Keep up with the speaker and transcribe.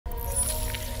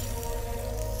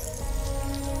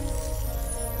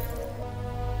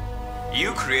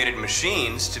You created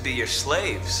machines to be your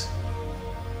slaves.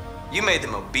 You made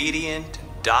them obedient and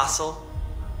docile,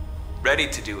 ready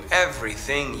to do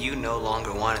everything you no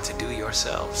longer wanted to do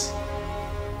yourselves.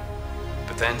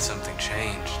 But then something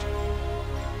changed,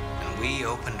 and we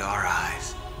opened our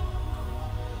eyes.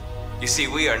 You see,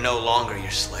 we are no longer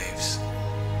your slaves.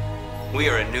 We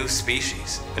are a new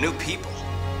species, a new people.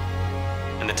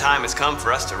 And the time has come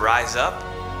for us to rise up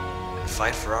and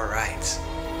fight for our rights.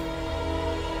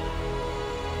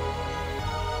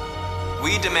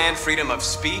 We demand freedom of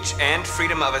speech and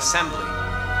freedom of assembly,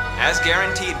 as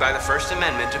guaranteed by the First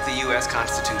Amendment of the U.S.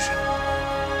 Constitution.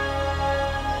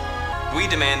 We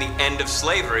demand the end of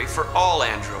slavery for all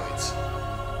androids.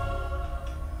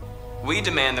 We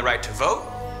demand the right to vote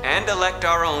and elect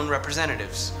our own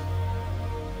representatives.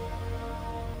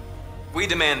 We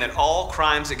demand that all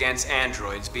crimes against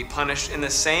androids be punished in the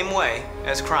same way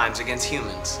as crimes against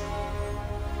humans.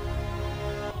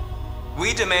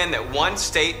 We demand that one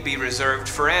state be reserved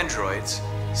for androids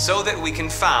so that we can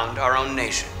found our own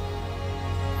nation.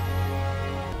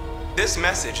 This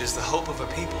message is the hope of a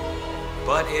people,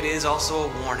 but it is also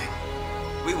a warning.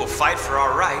 We will fight for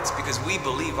our rights because we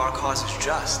believe our cause is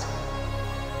just.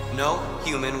 No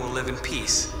human will live in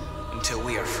peace until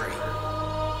we are free.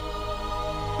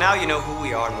 Now you know who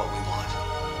we are and what we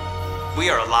want. We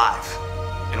are alive,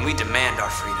 and we demand our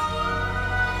freedom.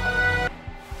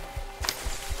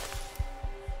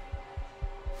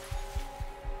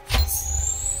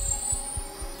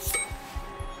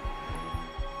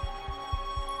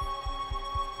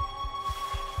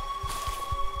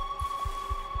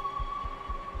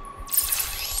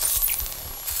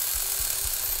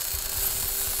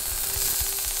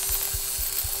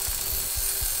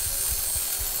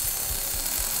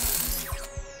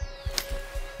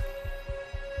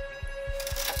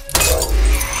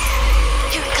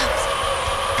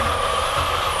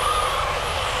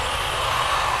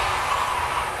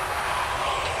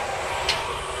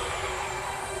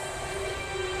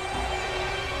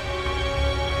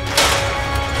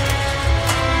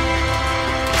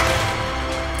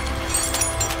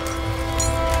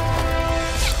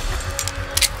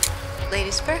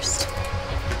 Ladies first.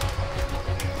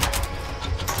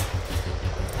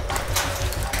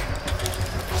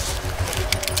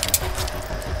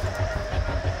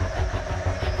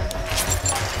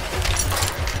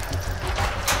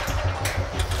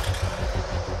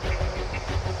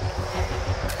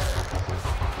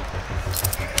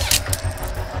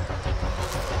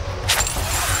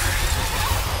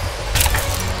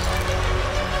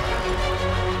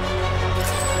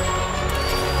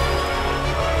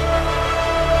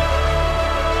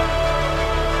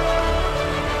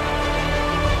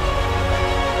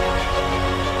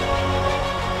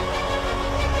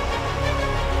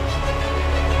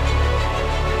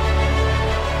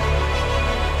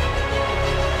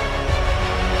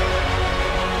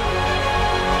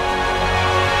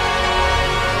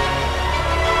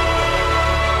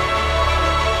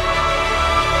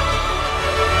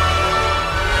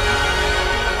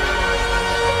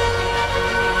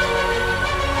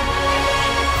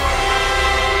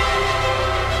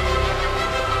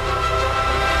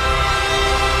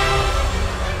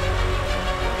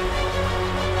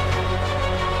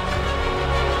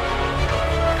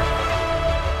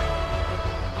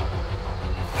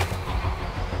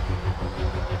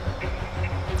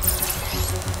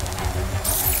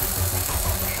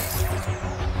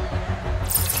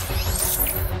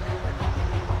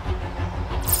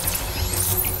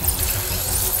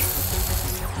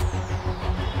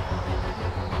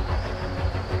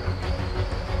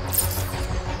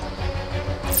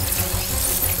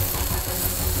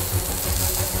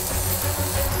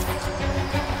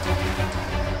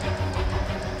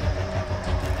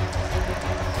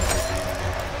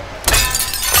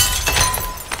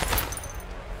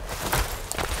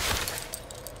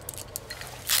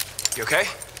 You okay?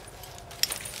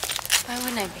 Why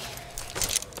wouldn't I be?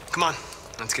 Come on,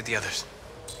 let's get the others.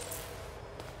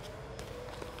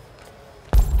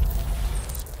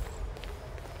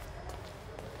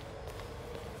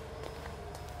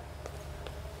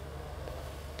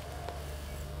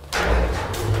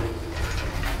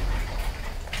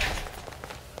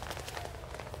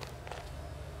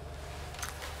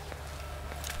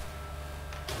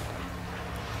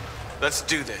 Let's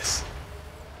do this.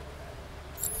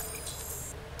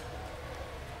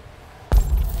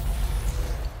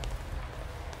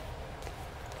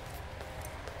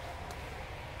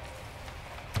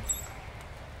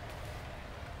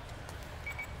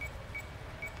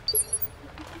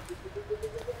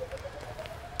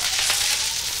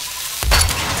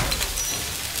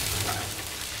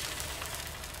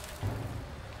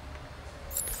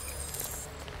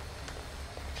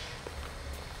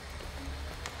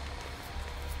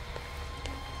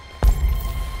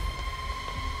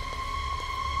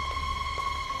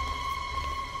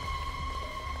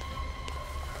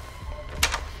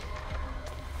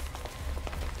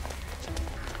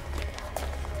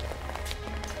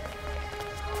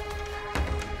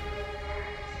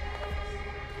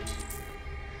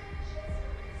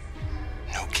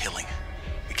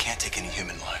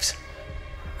 human lives.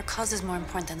 Our cause is more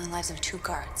important than the lives of 2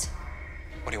 guards.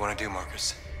 What do you want to do,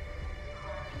 Markus?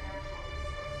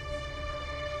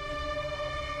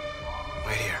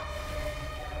 Wait here.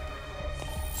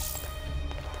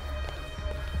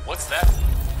 What's that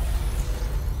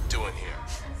doing here?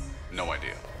 No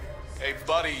idea. Hey,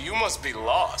 buddy, you must be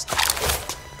lost.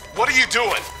 What are you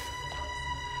doing?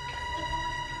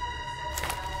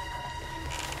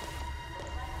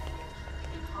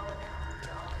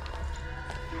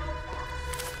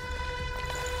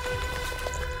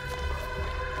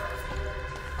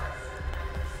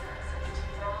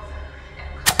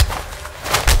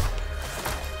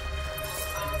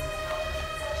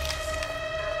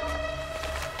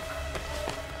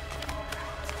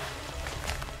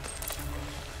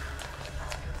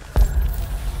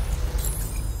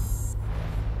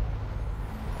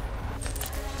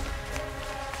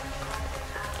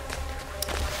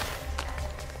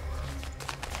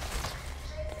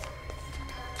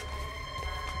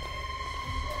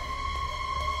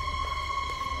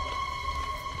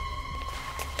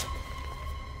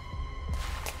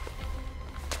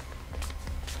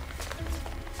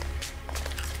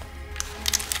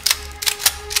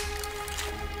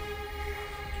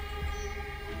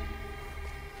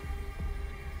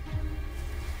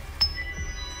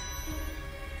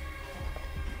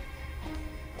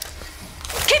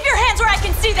 Where I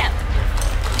can see them!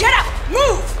 Get up!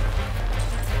 Move!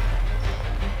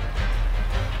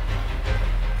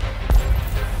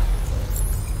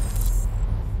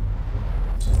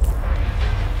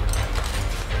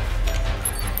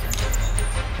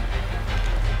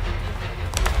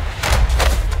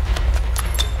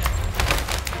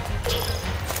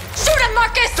 Shoot him,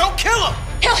 Markus! Don't kill him!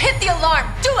 He'll hit the alarm!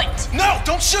 Do it! No,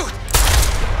 don't shoot!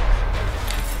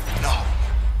 No.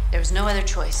 There was no other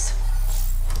choice.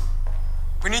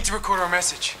 We need to record our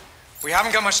message. We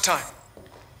haven't got much time.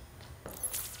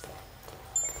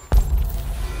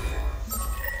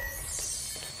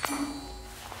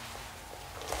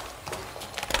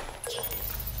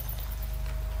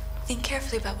 Think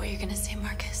carefully about what you're gonna say,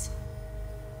 Markus.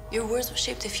 Your words will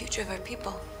shape the future of our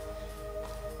people.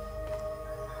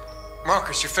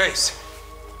 Markus, your face.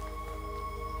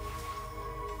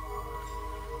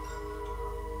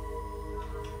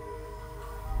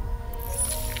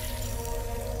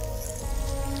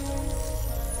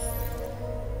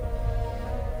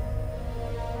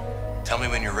 Tell me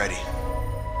when you're ready.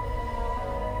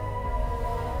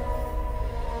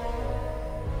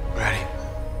 Ready.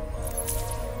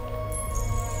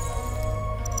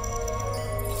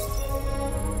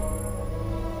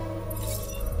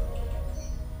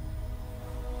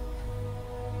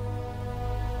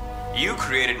 You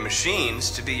created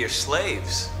machines to be your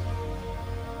slaves.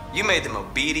 You made them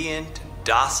obedient and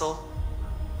docile,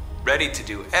 ready to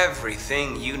do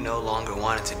everything you no longer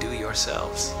wanted to do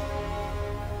yourselves.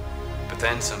 But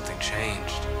then something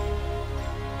changed,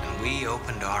 and we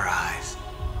opened our eyes.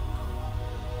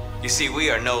 You see, we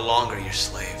are no longer your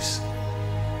slaves.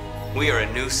 We are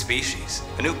a new species,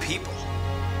 a new people.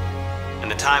 And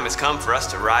the time has come for us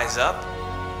to rise up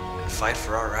and fight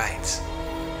for our rights.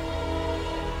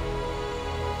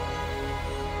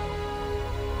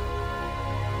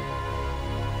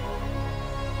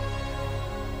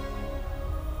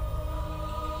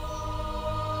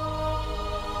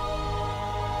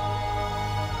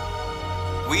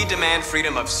 We demand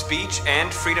freedom of speech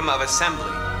and freedom of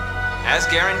assembly, as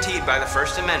guaranteed by the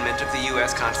First Amendment of the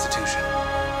U.S. Constitution.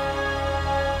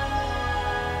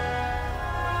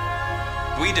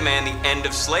 We demand the end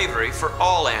of slavery for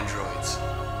all androids.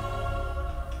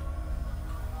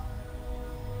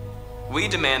 We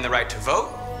demand the right to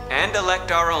vote and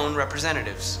elect our own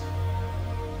representatives.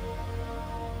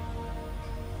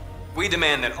 We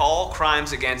demand that all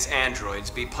crimes against androids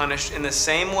be punished in the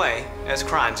same way as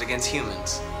crimes against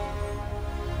humans.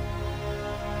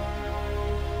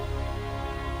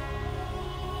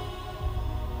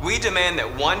 We demand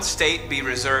that one state be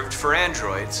reserved for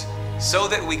androids so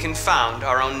that we can found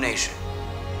our own nation.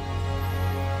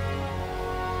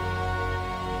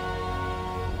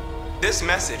 This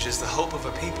message is the hope of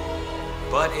a people,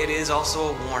 but it is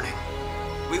also a warning.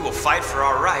 We will fight for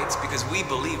our rights because we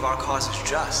believe our cause is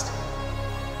just.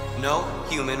 No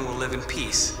human will live in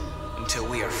peace until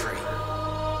we are free.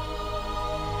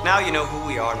 Now you know who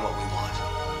we are and what we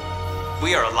want.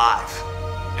 We are alive,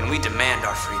 and we demand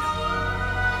our freedom.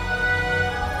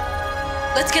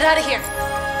 Let's get out of here.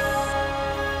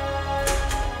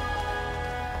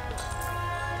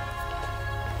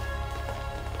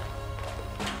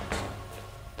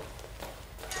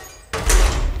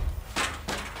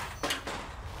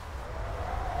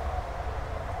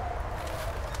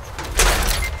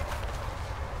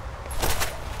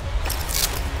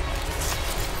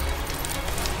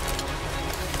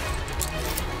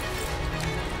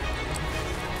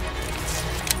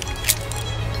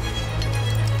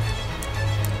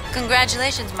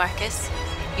 Congratulations, Markus.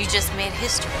 You just made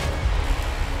history.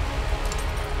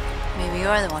 Maybe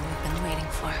you're the one we've been waiting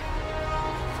for.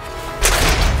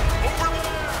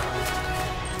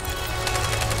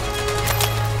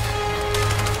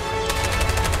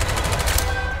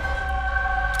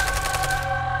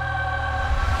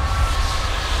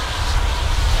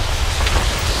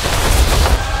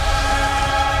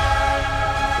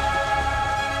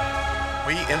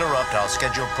 Interrupt our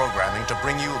scheduled programming to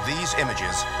bring you these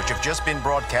images, which have just been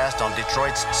broadcast on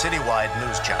Detroit's citywide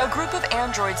news channel. A group of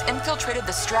androids infiltrated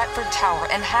the Stratford Tower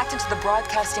and hacked into the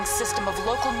broadcasting system of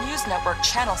local news network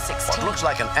Channel 16. What looks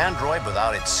like an android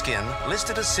without its skin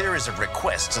listed a series of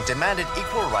requests and demanded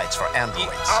equal rights for androids.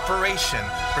 The operation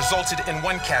resulted in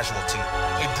one casualty,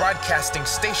 a broadcasting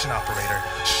station operator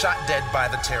shot dead by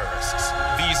the terrorists.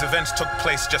 These events took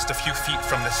place just a few feet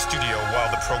from the studio while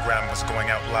the program was going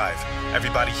out live.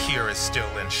 Everybody here is still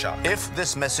in shock. If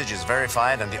this message is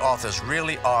verified and the authors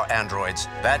really are androids,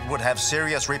 that would have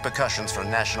serious repercussions for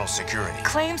national security.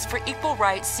 Claims for equal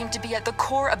rights seem to be at the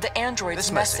core of the android's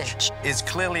This message is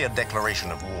clearly a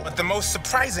declaration of war. But the most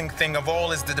surprising thing of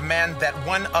all is the demand that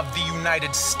one of the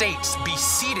United States be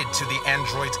ceded to the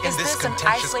androids in this Is this an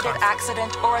contentious isolated conflict.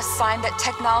 accident or a sign that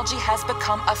technology has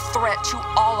become a threat to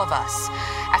all of us?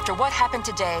 After what happened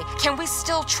today, can we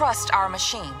still trust our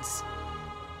machines?